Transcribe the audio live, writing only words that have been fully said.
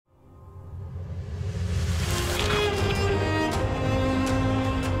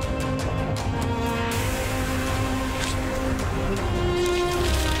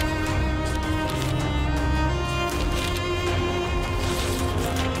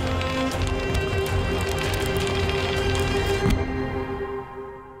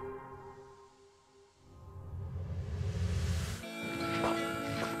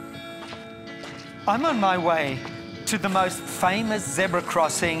I'm on my way to the most famous zebra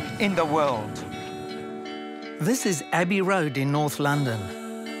crossing in the world. This is Abbey Road in North London.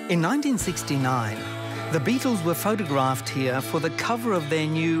 In 1969, the Beatles were photographed here for the cover of their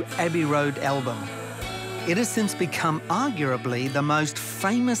new Abbey Road album. It has since become arguably the most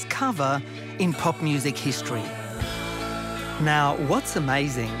famous cover in pop music history. Now, what's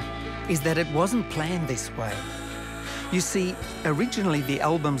amazing is that it wasn't planned this way. You see, originally the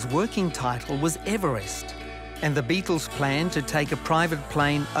album's working title was Everest, and the Beatles planned to take a private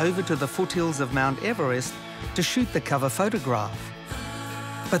plane over to the foothills of Mount Everest to shoot the cover photograph.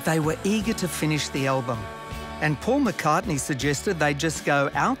 But they were eager to finish the album, and Paul McCartney suggested they just go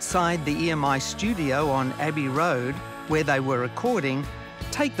outside the EMI studio on Abbey Road, where they were recording,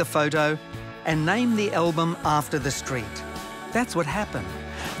 take the photo, and name the album after the street. That's what happened.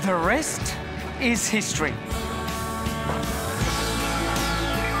 The rest is history.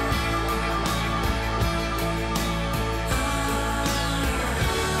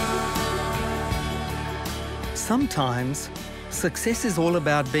 Sometimes, success is all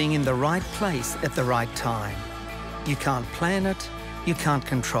about being in the right place at the right time. You can't plan it, you can't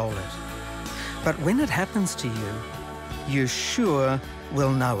control it. But when it happens to you, you sure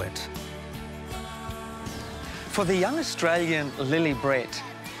will know it. For the young Australian Lily Brett,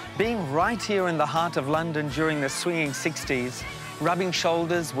 being right here in the heart of London during the swinging 60s, rubbing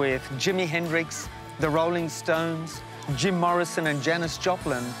shoulders with Jimi Hendrix, the Rolling Stones, Jim Morison and Janis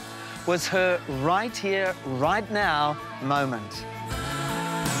Joplin, was her right here, right now moment.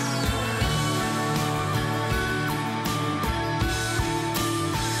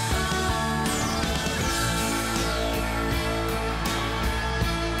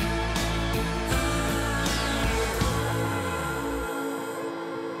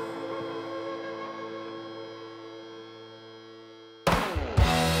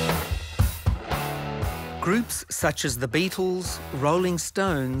 Groups such as the Beatles, Rolling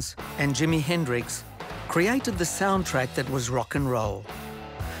Stones and Jimi Hendrix created the soundtrack that was rock and roll.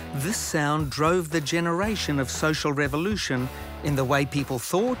 This sound drove the generation of social revolution in the way people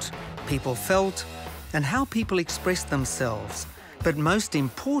thought, people felt, and how people expressed themselves, but most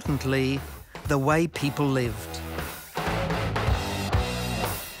importantly, the way people lived.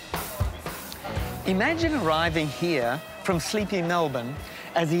 Imagine arriving here from sleepy Melbourne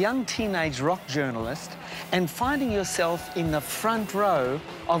as a young teenage rock journalist and finding yourself in the front row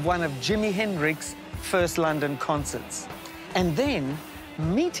of one of Jimi Hendrix's first London concerts. And then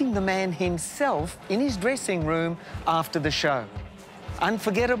meeting the man himself in his dressing room after the show.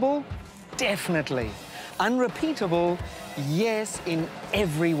 Unforgettable? Definitely. Unrepeatable? Yes, in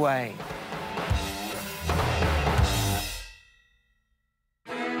every way.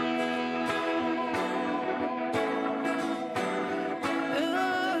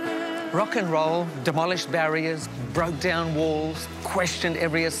 Rock and roll demolished barriers, broke down walls, questioned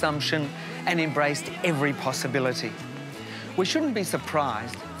every assumption, and embraced every possibility. We shouldn't be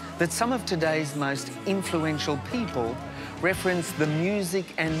surprised that some of today's most influential people reference the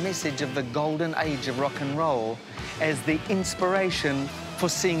music and message of the golden age of rock and roll as the inspiration for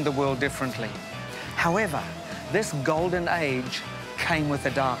seeing the world differently. However, this golden age came with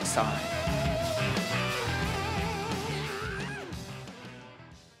a dark side.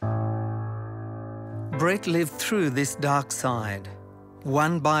 Brett lived through this dark side.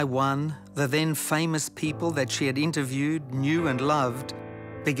 One by one, the then famous people that she had interviewed, knew and loved,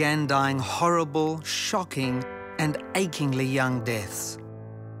 began dying horrible, shocking, and achingly young deaths.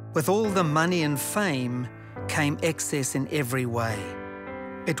 With all the money and fame came excess in every way.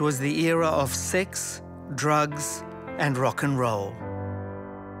 It was the era of sex, drugs, and rock and roll.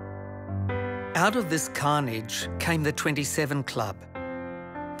 Out of this carnage came the 27 Club.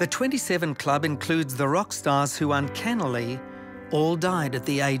 The 27 Club includes the rock stars who uncannily all died at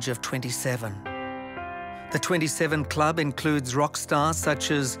the age of 27. The 27 Club includes rock stars such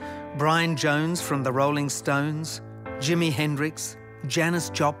as Brian Jones from the Rolling Stones, Jimi Hendrix,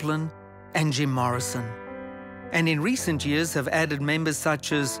 Janis Joplin, and Jim Morison. And in recent years have added members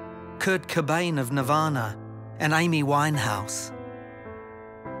such as Kurt Cobain of Nirvana and Amy Winehouse.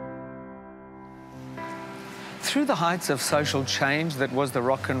 Through the heights of social change that was the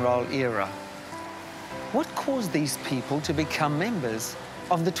rock and roll era, what caused these people to become members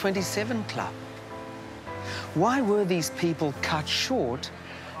of the 27 Club? Why were these people cut short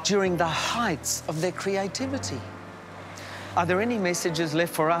during the heights of their creativity? Are there any messages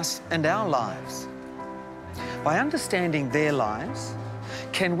left for us and our lives? By understanding their lives,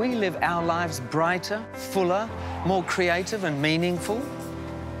 can we live our lives brighter, fuller, more creative and meaningful?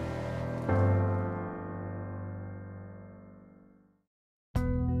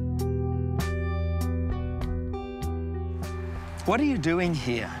 What are you doing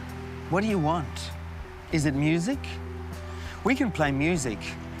here? What do you want? Is it music? We can play music,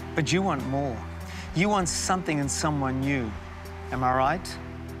 but you want more. You want something and someone new. Am I right?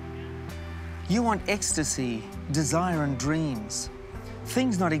 You want ecstasy, desire and dreams.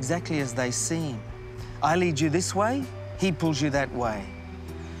 Things not exactly as they seem. I lead you this way, he pulls you that way.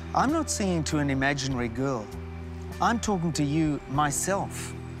 I'm not singing to an imaginary girl. I'm talking to you,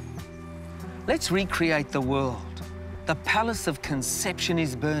 myself. Let's recreate the world. The palace of conception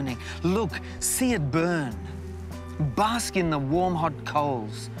is burning. Look, see it burn. Bask in the warm, hot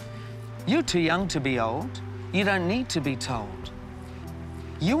coals. You're too young to be old. You don't need to be told.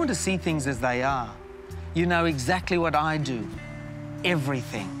 You want to see things as they are. You know exactly what I do.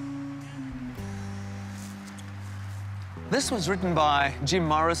 Everything. This was written by Jim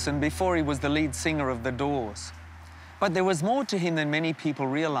Morison before he was the lead singer of The Doors. But there was more to him than many people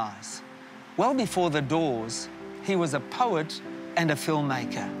realize. Well before The Doors, he was a poet and a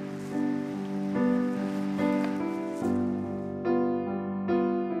filmmaker.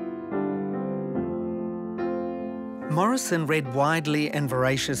 Morison read widely and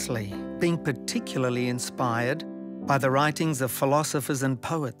voraciously, being particularly inspired by the writings of philosophers and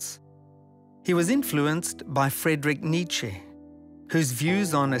poets. He was influenced by Friedrich Nietzsche, whose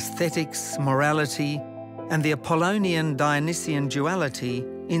views on aesthetics, morality, and the Apollonian-Dionysian duality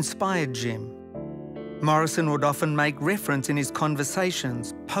inspired Jim. Morison would often make reference in his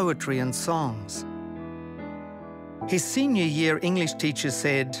conversations, poetry and songs. His senior year English teacher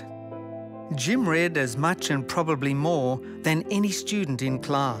said, "Jim read as much and probably more than any student in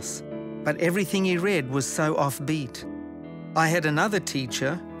class, but everything he read was so offbeat. I had another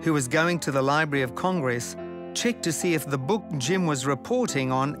teacher who was going to the Library of Congress check to see if the book Jim was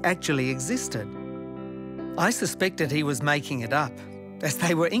reporting on actually existed. I suspected he was making it up, as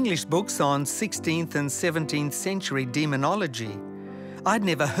they were English books on 16th and 17th century demonology. I'd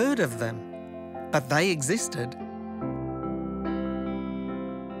never heard of them, but they existed."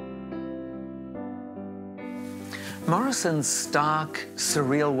 Morison's stark,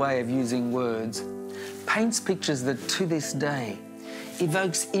 surreal way of using words paints pictures that, to this day,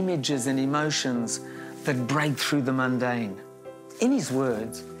 evokes images and emotions that break through the mundane. In his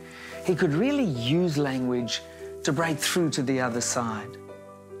words, he could really use language to break through to the other side.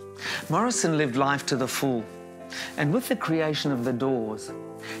 Morison lived life to the full, and with the creation of The Doors,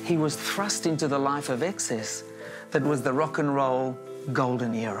 he was thrust into the life of excess that was the rock and roll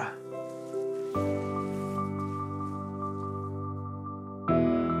golden era.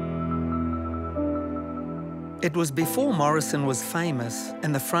 It was before Morison was famous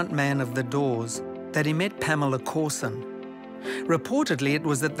and the front man of The Doors that he met Pamela Courson. Reportedly, it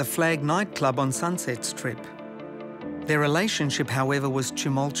was at the Flag nightclub on Sunset Strip. Their relationship, however, was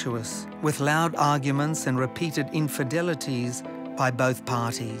tumultuous, with loud arguments and repeated infidelities by both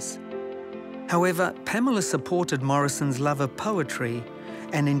parties. However, Pamela supported Morison's love of poetry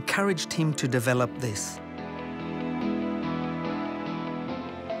and encouraged him to develop this.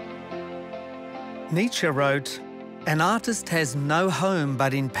 Nietzsche wrote, "An artist has no home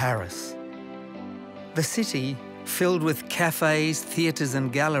but in Paris." The city, filled with cafes, theatres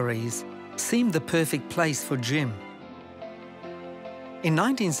and galleries, seemed the perfect place for Jim. In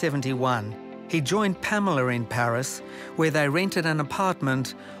 1971, he joined Pamela in Paris, where they rented an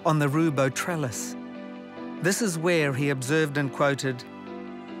apartment on the Rue Beautrellis. This is where he observed and quoted,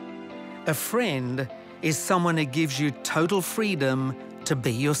 "A friend is someone who gives you total freedom to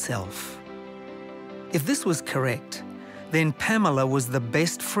be yourself." If this was correct, then Pamela was the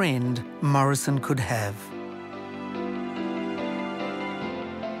best friend Morison could have.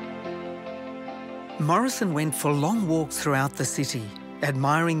 Morison went for long walks throughout the city,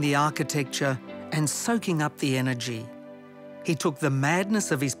 admiring the architecture and soaking up the energy. He took the madness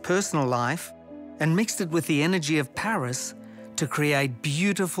of his personal life and mixed it with the energy of Paris to create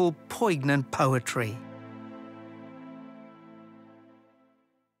beautiful, poignant poetry.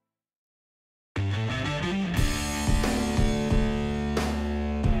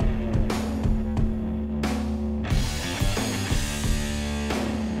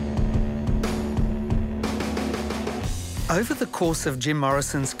 Over the course of Jim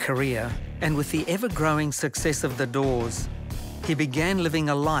Morison's career, and with the ever-growing success of The Doors, he began living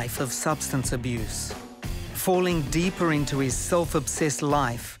a life of substance abuse. Falling deeper into his self-obsessed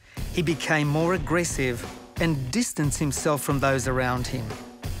life, he became more aggressive and distanced himself from those around him.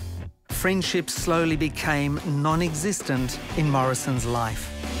 Friendships slowly became non-existent in Morison's life.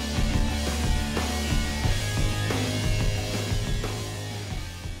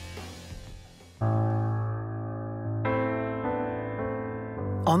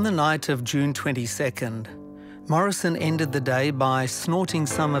 On the night of June 22nd, Morison ended the day by snorting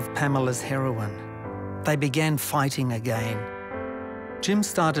some of Pamela's heroin. They began fighting again. Jim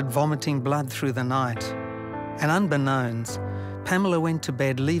started vomiting blood through the night, and unbeknownst, Pamela went to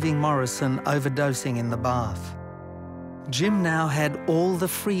bed, leaving Morison overdosing in the bath. Jim now had all the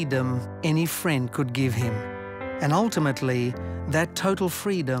freedom any friend could give him, and ultimately, that total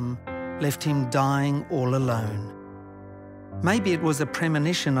freedom left him dying all alone. Maybe it was a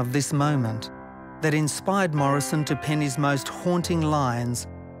premonition of this moment that inspired Morison to pen his most haunting lines,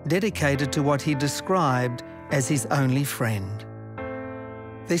 dedicated to what he described as his only friend.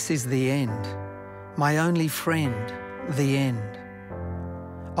 This is the end, my only friend, the end.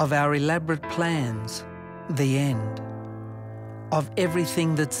 Of our elaborate plans, the end. Of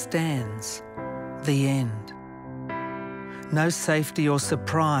everything that stands, the end. No safety or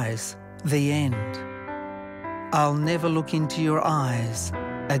surprise, the end. I'll never look into your eyes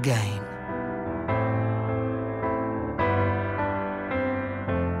again.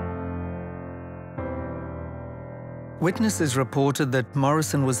 Witnesses reported that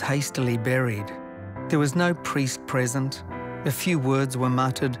Morison was hastily buried. There was no priest present, a few words were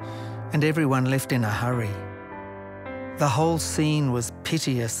muttered, and everyone left in a hurry. The whole scene was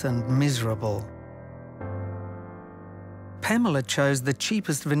piteous and miserable. Pamela chose the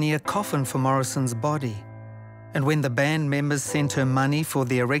cheapest veneer coffin for Morison's body, and when the band members sent her money for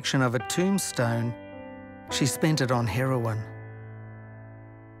the erection of a tombstone, she spent it on heroin.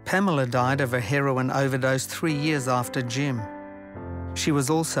 Pamela died of a heroin overdose 3 years after Jim. She was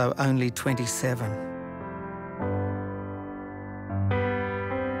also only 27.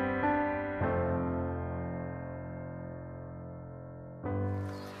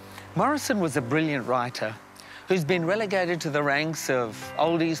 Morison was a brilliant writer who's been relegated to the ranks of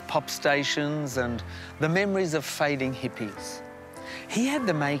oldies pop stations and the memories of fading hippies. He had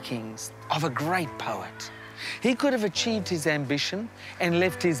the makings of a great poet. He could have achieved his ambition and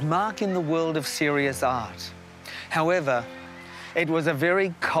left his mark in the world of serious art. However, it was a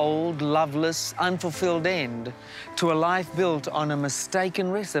very cold, loveless, unfulfilled end to a life built on a mistaken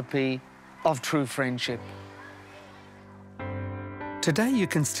recipe of true friendship. Today you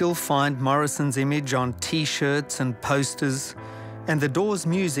can still find Morison's image on T-shirts and posters, and the Doors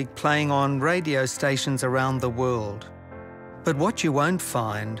music playing on radio stations around the world. But what you won't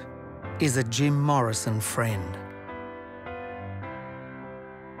find is a Jim Morison friend.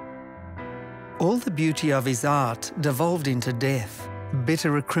 All the beauty of his art devolved into death,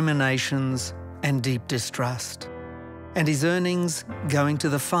 bitter recriminations and deep distrust, and his earnings going to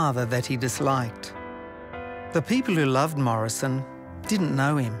the father that he disliked. The people who loved Morison didn't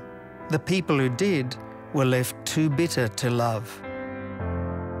know him. The people who did were left too bitter to love.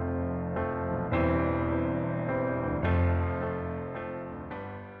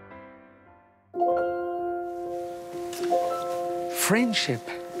 Friendship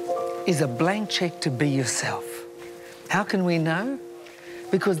is a blank check to be yourself. How can we know?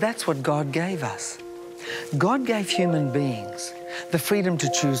 Because that's what God gave us. God gave human beings the freedom to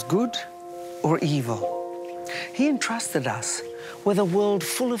choose good or evil. He entrusted us with a world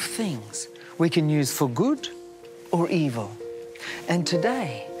full of things we can use for good or evil. And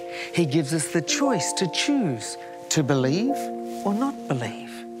today, He gives us the choice to choose to believe or not believe.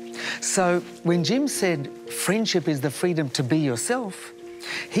 So when Jim said friendship is the freedom to be yourself,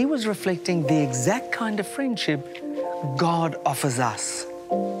 he was reflecting the exact kind of friendship God offers us.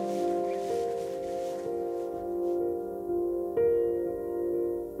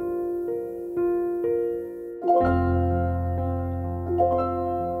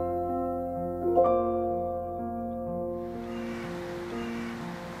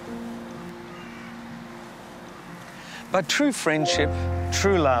 But true friendship,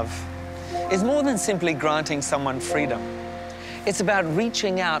 true love, is more than simply granting someone freedom. It's about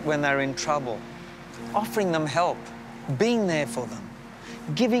reaching out when they're in trouble, offering them help, being there for them,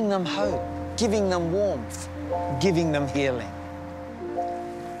 giving them hope, giving them warmth, giving them healing.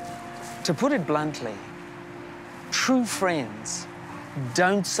 To put it bluntly, true friends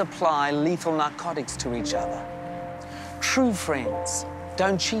don't supply lethal narcotics to each other. True friends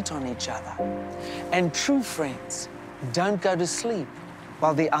don't cheat on each other. And true friends don't go to sleep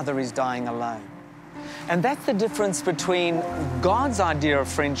while the other is dying alone. And that's the difference between God's idea of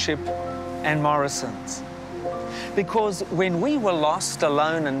friendship and Morison's. Because when we were lost,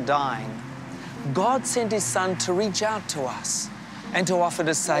 alone and dying, God sent His Son to reach out to us and to offer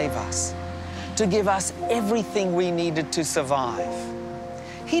to save us, to give us everything we needed to survive.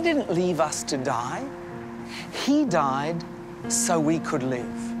 He didn't leave us to die. He died so we could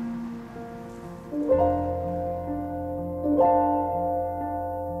live.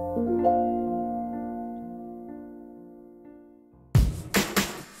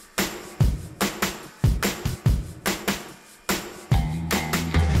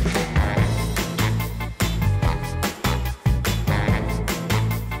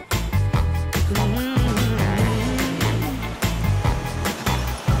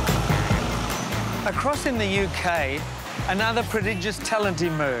 Across in the UK, another prodigious talent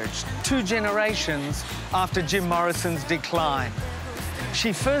emerged 2 generations after Jim Morison's decline.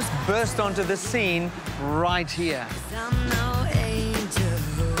 She first burst onto the scene right here.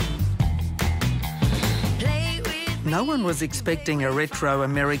 No one was expecting a retro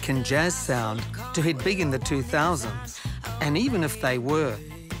American jazz sound to hit big in the 2000s. And even if they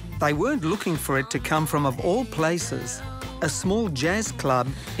weren't looking for it to come from, of all places, a small jazz club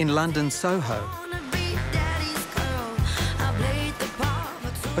in London Soho.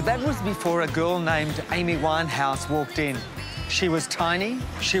 But that was before a girl named Amy Winehouse walked in. She was tiny,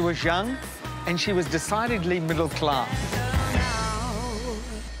 she was young, and she was decidedly middle class.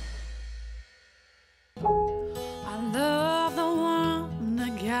 I love the one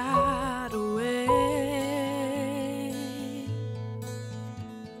that got away.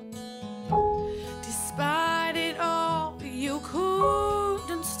 Despite it all, you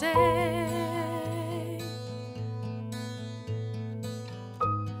couldn't stay.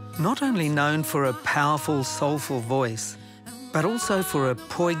 Not only known for a powerful, soulful voice, but also for her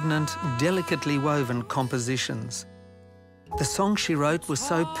poignant, delicately woven compositions. The songs she wrote were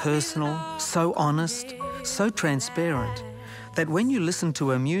so personal, so honest, so transparent, that when you listened to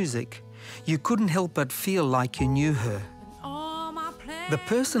her music, you couldn't help but feel like you knew her. The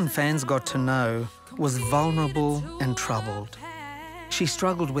person fans got to know was vulnerable and troubled. She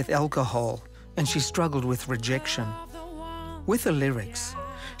struggled with alcohol, and she struggled with rejection. With her lyrics,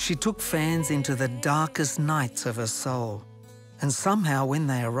 she took fans into the darkest nights of her soul. And somehow, when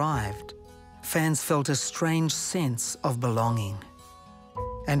they arrived, fans felt a strange sense of belonging.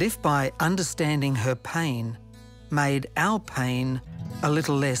 And if by understanding her pain made our pain a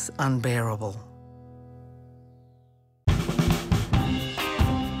little less unbearable.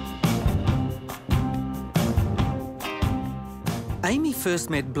 Amy first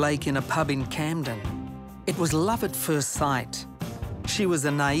met Blake in a pub in Camden. It was love at first sight. She was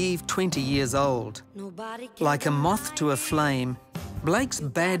a naive 20 years old. Like a moth to a flame, Blake's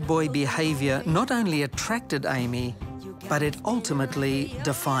bad boy behaviour not only attracted Amy, but it ultimately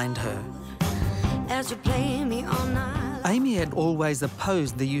defined her. Amy had always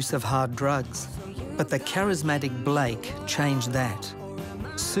opposed the use of hard drugs, but the charismatic Blake changed that.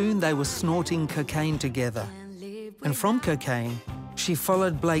 Soon they were snorting cocaine together, and from cocaine, she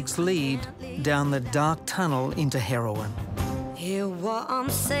followed Blake's lead down the dark tunnel into heroin. Hear what I'm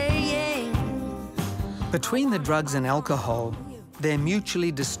saying. Between the drugs and alcohol, their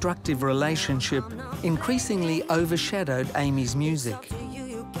mutually destructive relationship increasingly overshadowed Amy's music.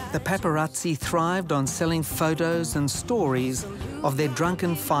 The paparazzi thrived on selling photos and stories of their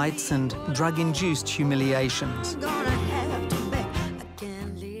drunken fights and drug-induced humiliations.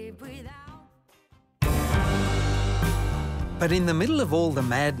 But in the middle of all the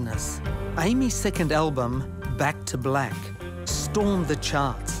madness, Amy's second album, Back to Black, stormed the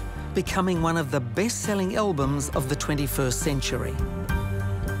charts, becoming one of the best-selling albums of the 21st century.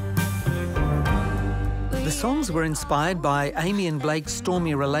 The songs were inspired by Amy and Blake's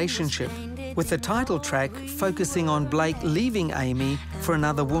stormy relationship, with the title track focusing on Blake leaving Amy for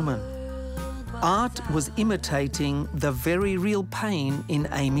another woman. Art was imitating the very real pain in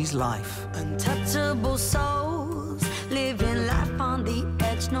Amy's life. Untouchable souls living life on the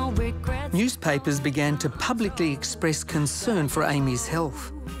edge, no regrets. Newspapers began to publicly express concern for Amy's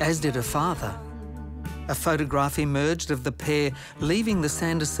health, as did her father. A photograph emerged of the pair leaving the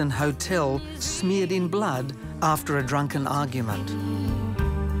Sanderson Hotel smeared in blood after a drunken argument.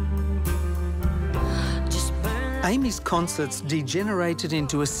 Amy's concerts degenerated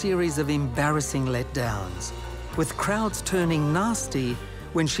into a series of embarrassing letdowns, with crowds turning nasty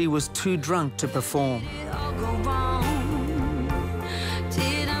when she was too drunk to perform.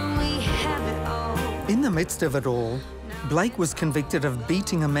 In the midst of it all, Blake was convicted of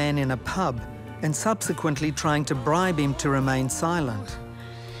beating a man in a pub and subsequently trying to bribe him to remain silent.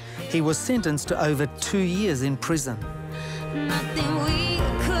 He was sentenced to over 2 years in prison.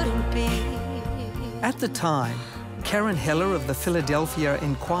 At the time, Karen Heller of the Philadelphia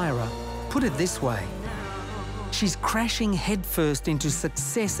Inquirer put it this way: she's crashing headfirst into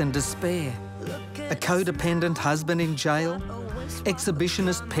success and despair. A codependent husband in jail,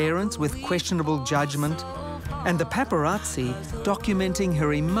 exhibitionist parents with questionable judgment, and the paparazzi documenting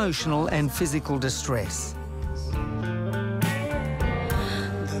her emotional and physical distress.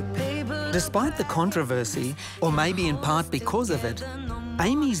 Despite the controversy, or maybe in part because of it,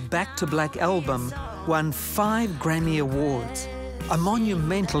 Amy's Back to Black album won 5 Grammy Awards, a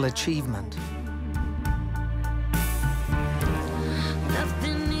monumental achievement.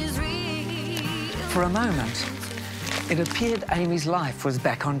 For a moment, it appeared Amy's life was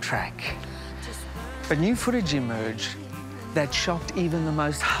back on track. But new footage emerged that shocked even the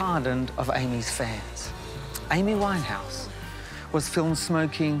most hardened of Amy's fans. Amy Winehouse was filmed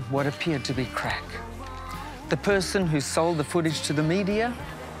smoking what appeared to be crack. The person who sold the footage to the media,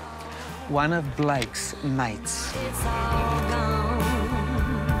 one of Blake's mates.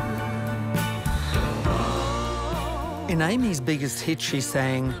 In Amy's biggest hit, she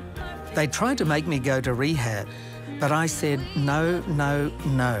sang, "They tried to make me go to rehab, but I said no, no,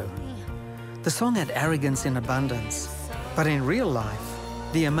 no." The song had arrogance in abundance, but in real life,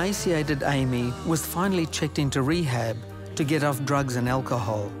 the emaciated Amy was finally checked into rehab to get off drugs and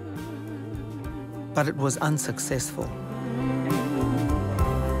alcohol. But it was unsuccessful.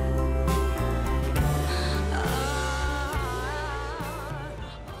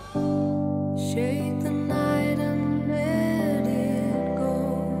 Shake the night and let it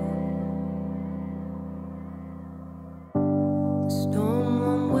go. The storm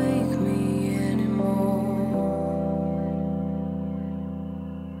won't wake me anymore.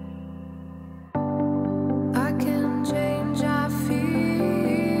 I can change, I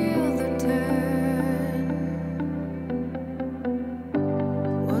feel the turn.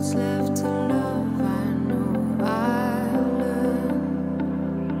 What's left to love, I know I'll learn.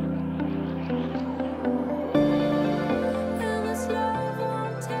 And this love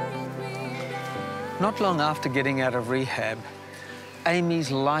won't take me down. Not long after getting out of rehab,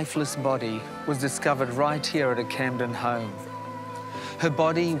 Amy's lifeless body was discovered right here at a Camden home. Her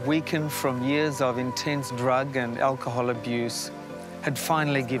body, weakened from years of intense drug and alcohol abuse, had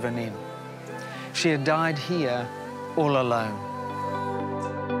finally given in. She had died here all alone.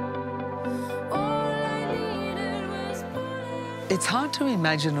 It's hard to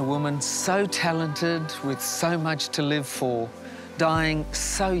imagine a woman so talented, with so much to live for, dying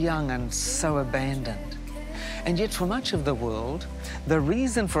so young and so abandoned. And yet for much of the world, the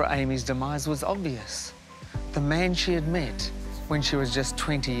reason for Amy's demise was obvious. The man she had met when she was just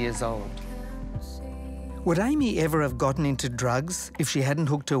 20 years old. Would Amy ever have gotten into drugs if she hadn't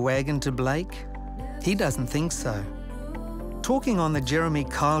hooked her wagon to Blake? He doesn't think so. Talking on the Jeremy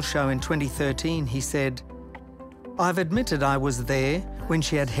Kyle show in 2013, he said, "I've admitted I was there when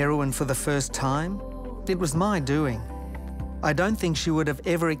she had heroin for the first time. It was my doing. I don't think she would have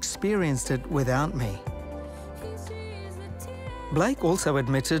ever experienced it without me." Blake also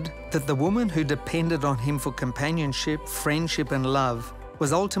admitted that the woman who depended on him for companionship, friendship and love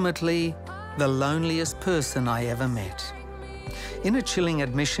was ultimately the loneliest person I ever met. In a chilling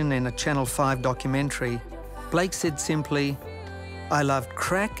admission in a Channel 5 documentary, Blake said simply, "I loved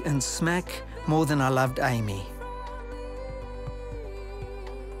crack and smack more than I loved Amy."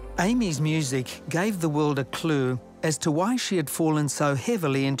 Amy's music gave the world a clue as to why she had fallen so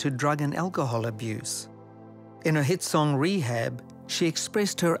heavily into drug and alcohol abuse. In her hit song Rehab, she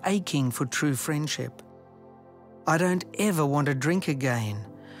expressed her aching for true friendship. "I don't ever want to drink again.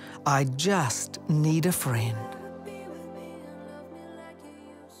 I just need a friend."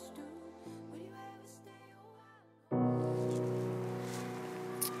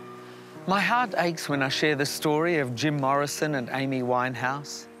 My heart aches when I share the story of Jim Morison and Amy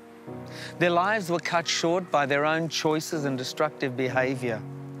Winehouse. Their lives were cut short by their own choices and destructive behaviour.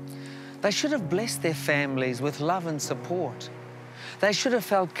 They should have blessed their families with love and support. They should have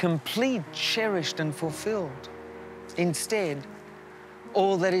felt complete, cherished and fulfilled. Instead,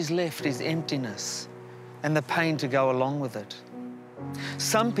 all that is left is emptiness and the pain to go along with it.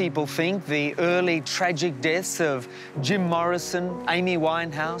 Some people think the early tragic deaths of Jim Morison, Amy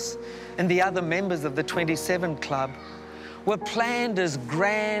Winehouse and the other members of the 27 Club were planned as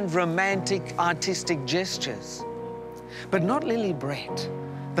grand, romantic, artistic gestures. But not Lily Brett,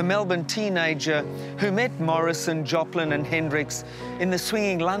 the Melbourne teenager who met Morison, Joplin and Hendrix in the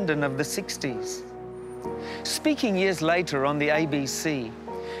swinging London of the 60s. Speaking years later on the ABC,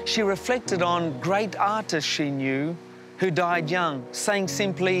 she reflected on great artists she knew who died young, saying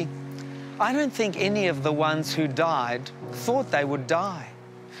simply, "I don't think any of the ones who died thought they would die.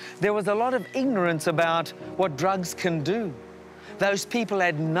 There was a lot of ignorance about what drugs can do. Those people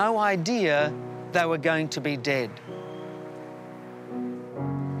had no idea they were going to be dead."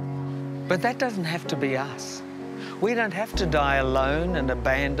 But that doesn't have to be us. We don't have to die alone and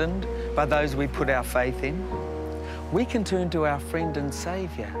abandoned by those we put our faith in. We can turn to our friend and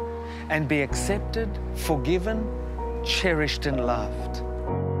Saviour and be accepted, forgiven, cherished and loved.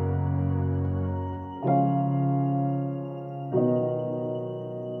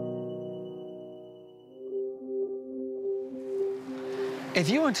 If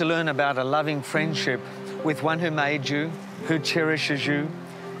you want to learn about a loving friendship with one who made you, who cherishes you,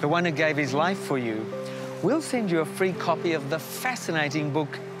 the one who gave his life for you, we'll send you a free copy of the fascinating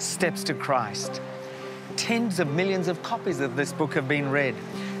book, Steps to Christ. Tens of millions of copies of this book have been read,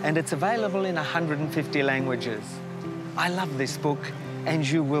 and it's available in 150 languages. I love this book, and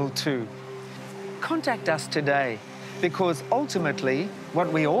you will too. Contact us today, because ultimately,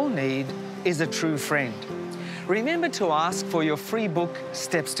 what we all need is a true friend. Remember to ask for your free book,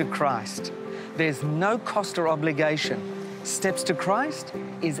 Steps to Christ. There's no cost or obligation. Steps to Christ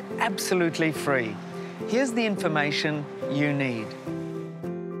is absolutely free. Here's the information you need.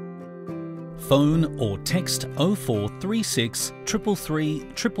 Phone or text 0436 333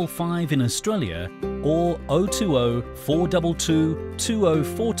 555 in Australia or 020 422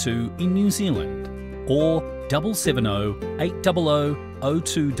 2042 in New Zealand, or 770 800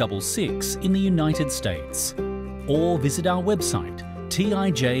 0266 in the United States, or visit our website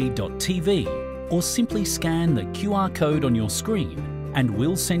tij.tv, or simply scan the QR code on your screen and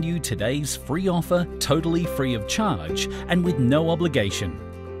we'll send you today's free offer totally free of charge and with no obligation.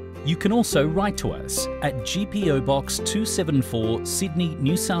 You can also write to us at GPO Box 274 Sydney,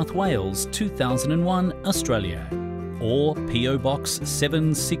 New South Wales 2001 Australia, or PO Box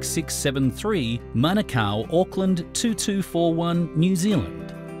 76673 Manukau, Auckland 2241 New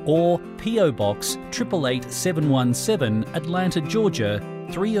Zealand, or PO Box 888717 Atlanta, Georgia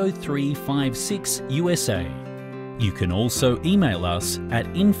 30356 USA. You can also email us at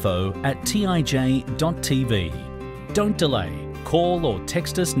info@tij.tv. Don't delay. Call or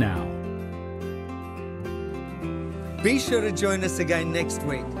text us now. Be sure to join us again next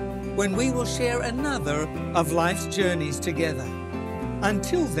week, when we will share another of life's journeys together.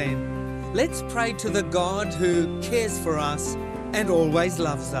 Until then, let's pray to the God who cares for us and always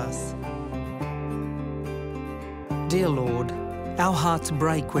loves us. Dear Lord, our hearts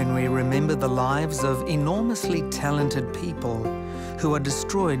break when we remember the lives of enormously talented people who are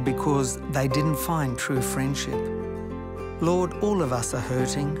destroyed because they didn't find true friendship. Lord, all of us are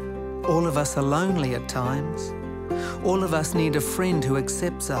hurting. All of us are lonely at times. All of us need a friend who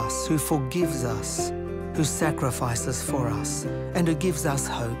accepts us, who forgives us, who sacrifices for us, and who gives us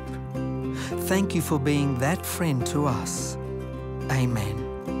hope. Thank you for being that friend to us. Amen.